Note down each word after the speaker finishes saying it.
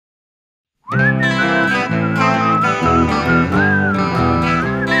Antiques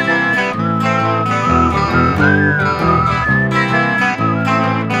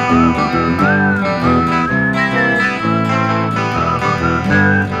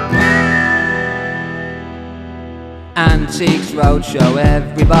Roadshow,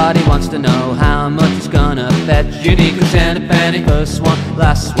 everybody wants to know how much it's gonna fetch. Unique and 10 a penny, first one,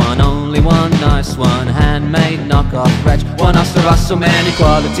 last one, only one nice one, handmade knockoff wretch. One has to have so many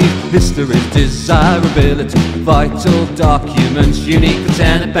qualities, history, desirability, vital documents. Unique and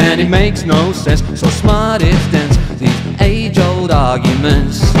 10 a penny makes no sense, so smart it's dense, these age-old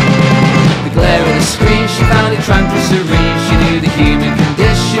arguments. The glare of the screen, she found it tranquil, serene. She knew the human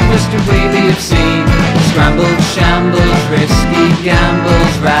condition was completely obscene. Scrambled shambles, risky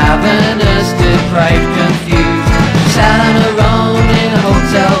gambles, ravenous, depraved, confused. She sat on her own in a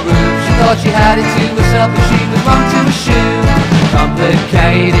hotel room. She thought she had it to herself, but she was wrong to assume.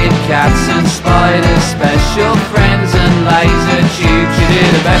 Complicated cats and spiders, special friends and laser tubes. She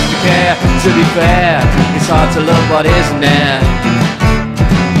did her best to care, to be fair, it's hard to love what isn't there.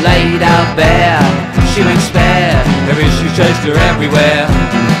 Laid out bare, she went spare, her issues chased her everywhere.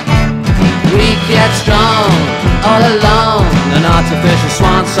 Weak yet strong, all alone, an artificial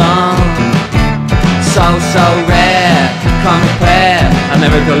swan song. So rare, can't compare, a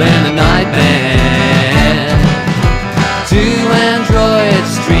miracle in a nightmare. Do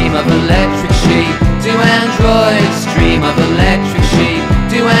androids dream of electric sheep? Do androids dream of electric sheep?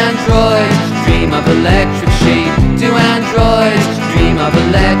 Do androids dream of electric sheep? Do androids dream of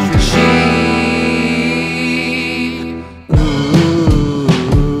electric sheep?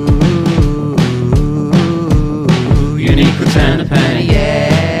 Unique with 10 a penny, yeah.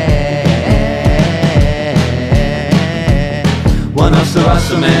 One of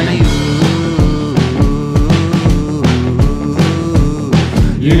so many.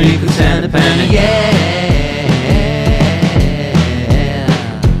 Unique with 10 a penny, yeah.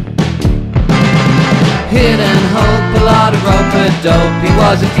 Hidden hope, a lot of rope and dope. He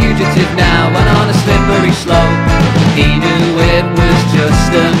was a fugitive now and on a slippery slope. He knew it was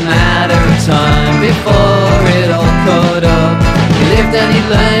just a matter of time before it all caught up. He lived and he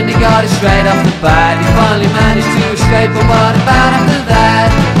learned, he got it straight off the bat. He finally managed to escape, but what about after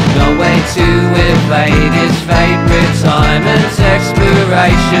that? No way to evade his fate, retirement's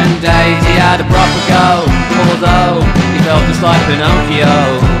expiration date. He had a proper go, although he felt just like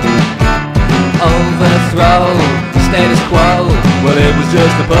Pinocchio. Overthrow, status quo, well it was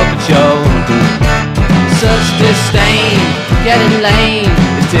just a puppet show. Such disdain, getting lame,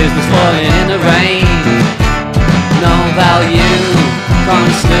 his tears was falling in the rain. No value,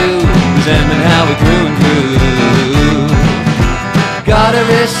 common slew, resentment how we grew and grew. Got a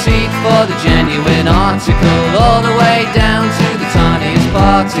receipt for the genuine article, all the way down to the tiniest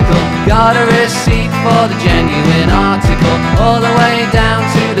particle. Got a receipt for the genuine article, all the way down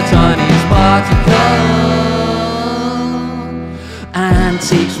to the tiniest particle.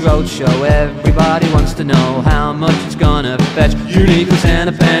 Antiques Roadshow, everybody wants to know how much it's gonna fetch. Unique with 10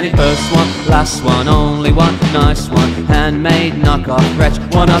 a penny, first one, last one, only one nice one, handmade knockoff wretch.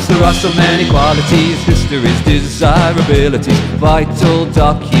 One has to have so many qualities, histories, desirabilities, vital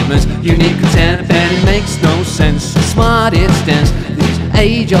documents. Unique with 10 a penny makes no sense, smart it's dense, these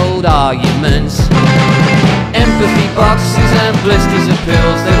age-old arguments. Empathy boxes and blisters of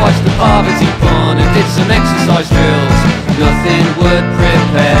pills, they watched the poverty porn and did some exercise drills. Nothing would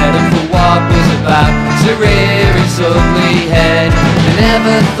prepare them for what was about to rear its ugly head. They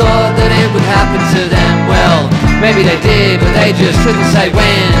never thought that it would happen to them. Well, maybe they did, but they just couldn't say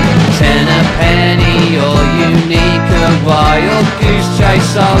when. 10 a penny, all unique, a wild goose chase,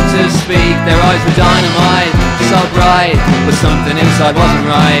 so to speak. Their eyes were dynamite, so bright, but something inside wasn't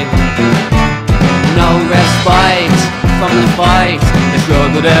right. No respite from the fight, they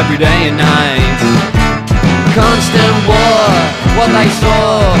struggled every day and night. Constant war, what they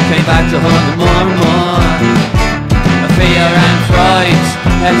saw came back to haunt them more and more. A fear and fright,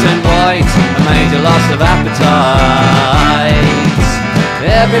 het and white, a major loss of appetite.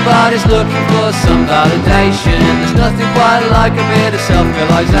 Everybody's looking for some validation. There's nothing quite like a bit of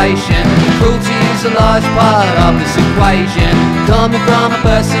self-realization. Cruelty is a large part of this equation, coming from a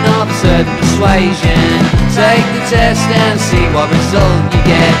person of a certain persuasion. Take the test and see what result you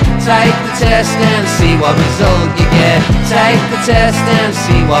get. Take the test and see what result you get. Take the test and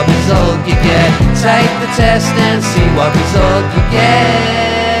see what result you get. Take the test and see what result you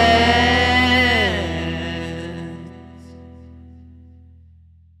get.